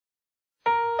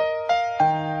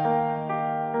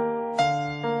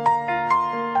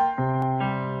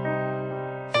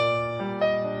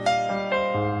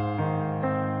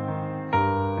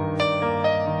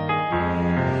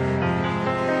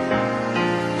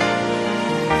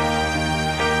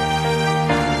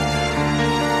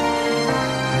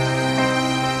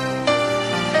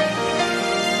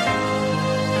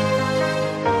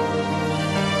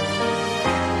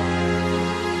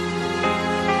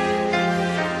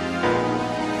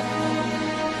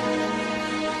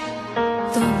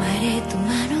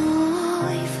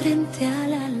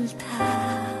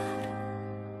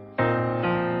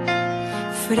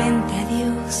frente a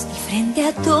Dios y frente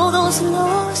a todos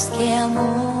los que amo.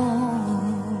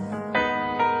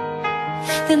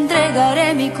 Te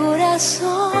entregaré mi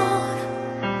corazón,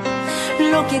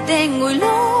 lo que tengo y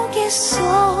lo que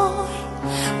soy,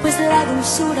 pues la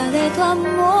dulzura de tu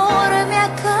amor me ha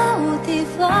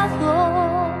cautivado.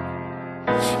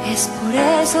 Es por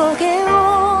eso que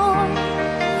hoy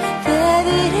te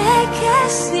diré que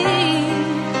sí,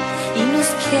 y nos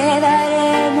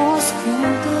quedaremos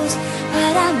juntos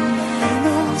para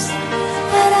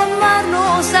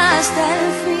amarnos hasta el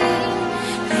fin.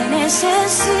 Te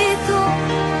necesito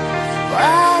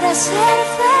para ser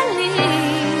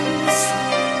feliz.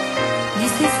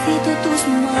 Necesito tus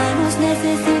manos,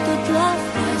 necesito tu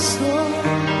abrazo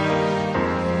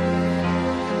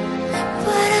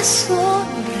para sonreír.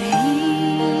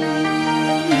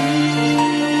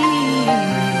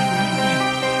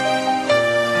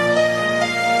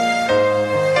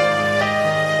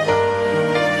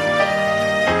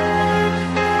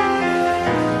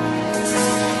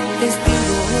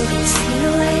 Testigo del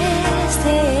cielo es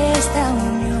de esta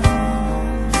unión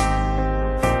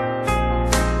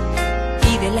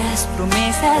y de las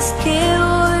promesas que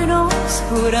hoy nos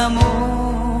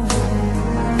juramos.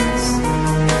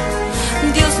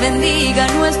 Dios bendiga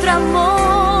nuestro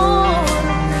amor,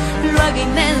 lo haga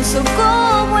inmenso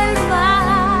como el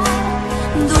mar,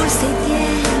 dulce y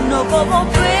tierno como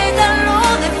pétalo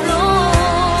de flor.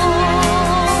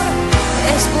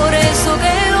 Es por eso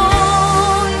que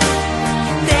hoy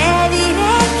te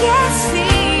diré que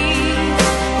sí,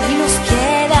 y nos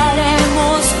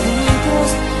quedaremos juntos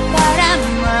para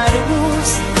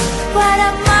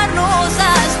amarnos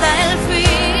hasta el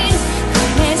fin. Te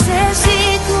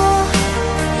necesito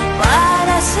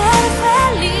para ser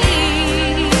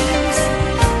feliz.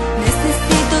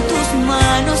 Necesito tus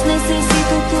manos,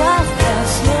 necesito tu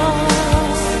abrazo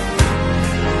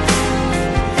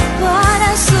para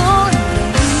sonreír.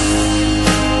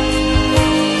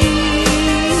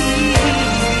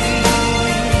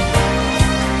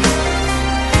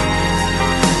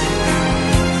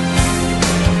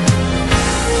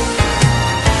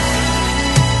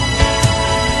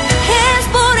 Es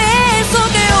por eso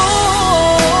que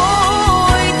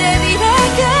hoy te diré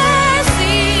que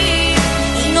sí,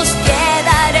 y nos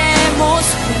quedaremos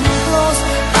juntos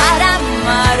para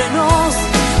amarnos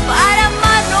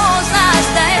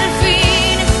hasta el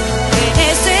fin. Te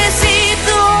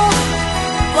necesito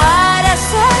para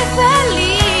ser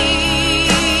feliz.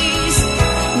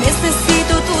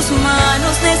 Necesito tus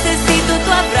manos, necesito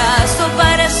tu abrazo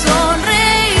para sonreír.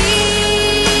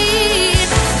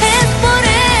 Es por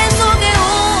eso que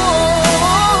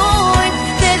hoy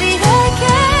te diré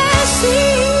que sí.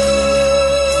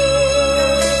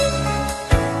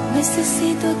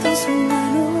 Necesito tus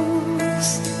manos,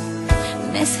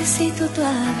 necesito tu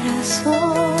abrazo